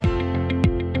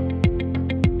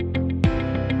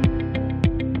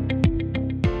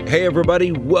Hey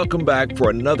everybody, welcome back for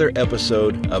another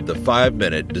episode of the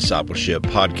 5-Minute Discipleship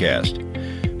Podcast.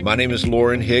 My name is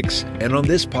Lauren Hicks, and on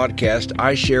this podcast,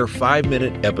 I share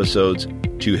 5-minute episodes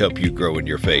to help you grow in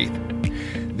your faith.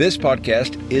 This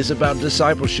podcast is about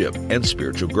discipleship and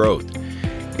spiritual growth.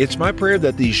 It's my prayer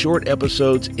that these short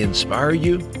episodes inspire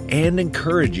you and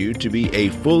encourage you to be a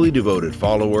fully devoted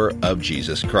follower of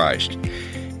Jesus Christ.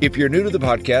 If you're new to the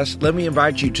podcast, let me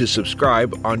invite you to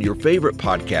subscribe on your favorite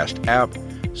podcast app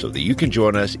so that you can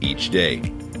join us each day.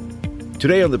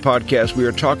 Today on the podcast, we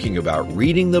are talking about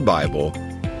reading the Bible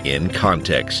in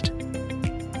context.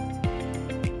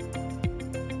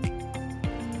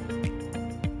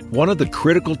 One of the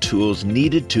critical tools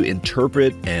needed to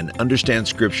interpret and understand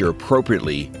Scripture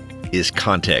appropriately is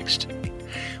context.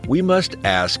 We must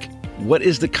ask, what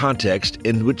is the context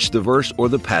in which the verse or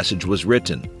the passage was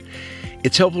written?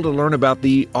 It's helpful to learn about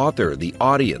the author, the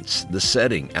audience, the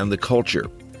setting, and the culture.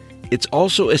 It's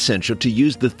also essential to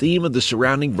use the theme of the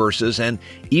surrounding verses and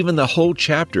even the whole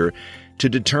chapter to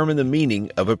determine the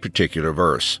meaning of a particular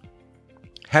verse.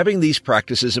 Having these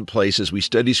practices in place as we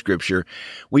study Scripture,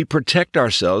 we protect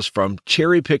ourselves from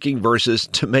cherry-picking verses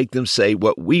to make them say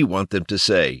what we want them to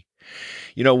say.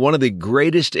 You know, one of the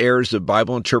greatest errors of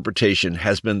Bible interpretation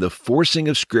has been the forcing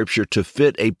of Scripture to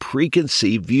fit a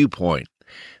preconceived viewpoint.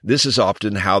 This is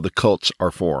often how the cults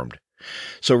are formed.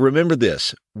 So remember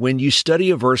this, when you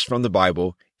study a verse from the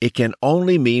Bible, it can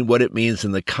only mean what it means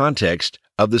in the context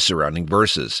of the surrounding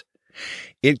verses.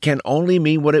 It can only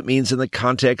mean what it means in the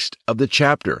context of the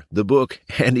chapter, the book,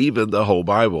 and even the whole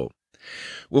Bible.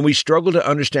 When we struggle to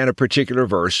understand a particular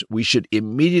verse, we should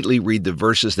immediately read the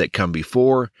verses that come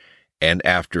before and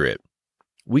after it.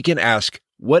 We can ask,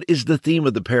 what is the theme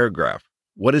of the paragraph?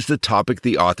 What is the topic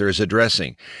the author is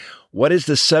addressing? What is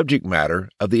the subject matter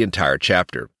of the entire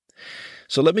chapter?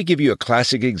 So let me give you a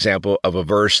classic example of a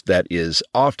verse that is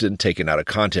often taken out of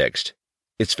context.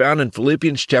 It's found in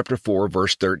Philippians chapter 4,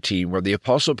 verse 13, where the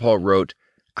Apostle Paul wrote,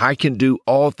 "I can do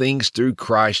all things through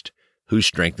Christ who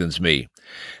strengthens me."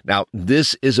 Now,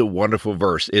 this is a wonderful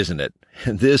verse, isn't it?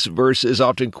 This verse is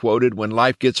often quoted when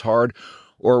life gets hard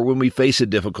or when we face a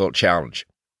difficult challenge.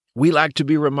 We like to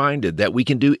be reminded that we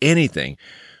can do anything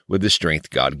with the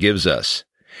strength God gives us.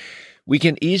 We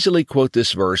can easily quote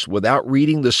this verse without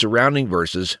reading the surrounding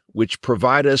verses, which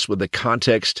provide us with the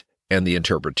context and the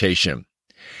interpretation.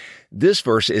 This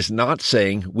verse is not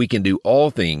saying we can do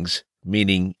all things,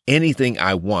 meaning anything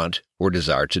I want or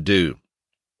desire to do.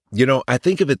 You know, I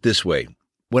think of it this way.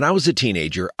 When I was a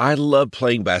teenager, I loved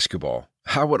playing basketball.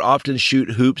 I would often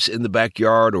shoot hoops in the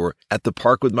backyard or at the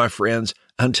park with my friends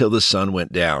until the sun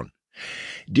went down.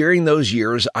 During those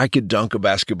years, I could dunk a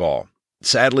basketball.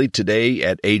 Sadly, today,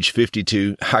 at age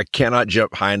 52, I cannot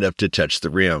jump high enough to touch the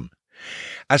rim.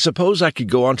 I suppose I could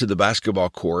go onto the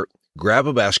basketball court, grab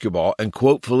a basketball, and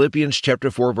quote Philippians chapter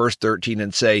 4, verse 13,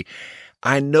 and say,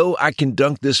 "I know I can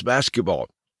dunk this basketball,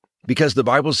 because the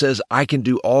Bible says I can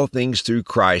do all things through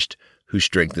Christ who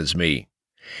strengthens me."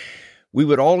 We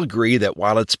would all agree that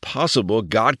while it's possible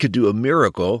God could do a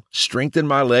miracle, strengthen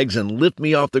my legs, and lift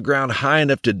me off the ground high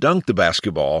enough to dunk the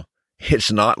basketball,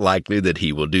 it's not likely that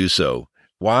He will do so.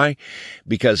 Why?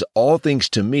 Because all things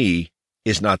to me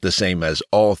is not the same as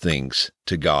all things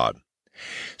to God.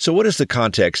 So what is the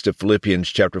context of Philippians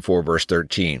chapter 4, verse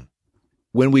 13?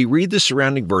 When we read the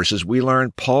surrounding verses, we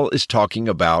learn Paul is talking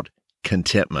about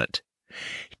contentment.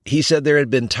 He said there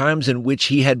had been times in which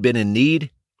he had been in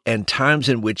need and times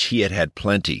in which he had had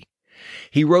plenty.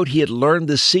 He wrote he had learned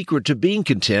the secret to being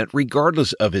content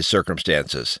regardless of his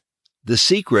circumstances. The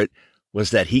secret was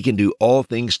that he can do all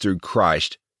things through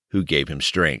Christ who gave him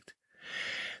strength.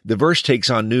 The verse takes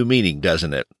on new meaning,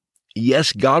 doesn't it?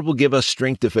 Yes, God will give us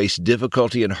strength to face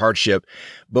difficulty and hardship,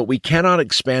 but we cannot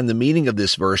expand the meaning of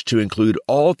this verse to include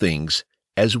all things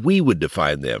as we would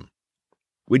define them.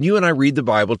 When you and I read the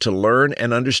Bible to learn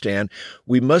and understand,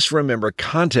 we must remember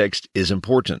context is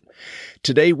important.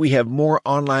 Today, we have more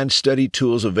online study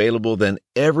tools available than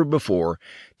ever before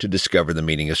to discover the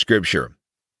meaning of Scripture.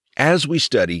 As we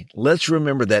study, let's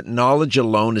remember that knowledge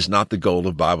alone is not the goal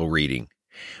of Bible reading.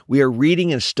 We are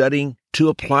reading and studying to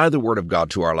apply the Word of God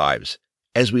to our lives.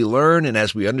 As we learn and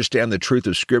as we understand the truth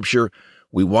of Scripture,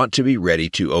 we want to be ready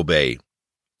to obey.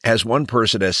 As one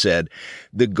person has said,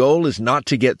 the goal is not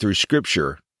to get through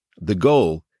Scripture. The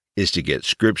goal is to get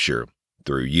Scripture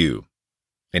through you.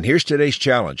 And here's today's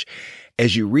challenge.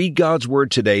 As you read God's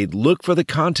Word today, look for the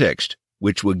context,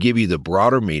 which will give you the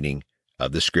broader meaning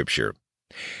of the Scripture.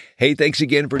 Hey, thanks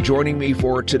again for joining me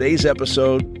for today's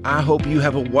episode. I hope you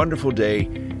have a wonderful day.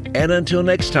 And until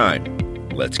next time,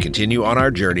 let's continue on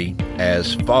our journey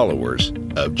as followers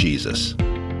of Jesus.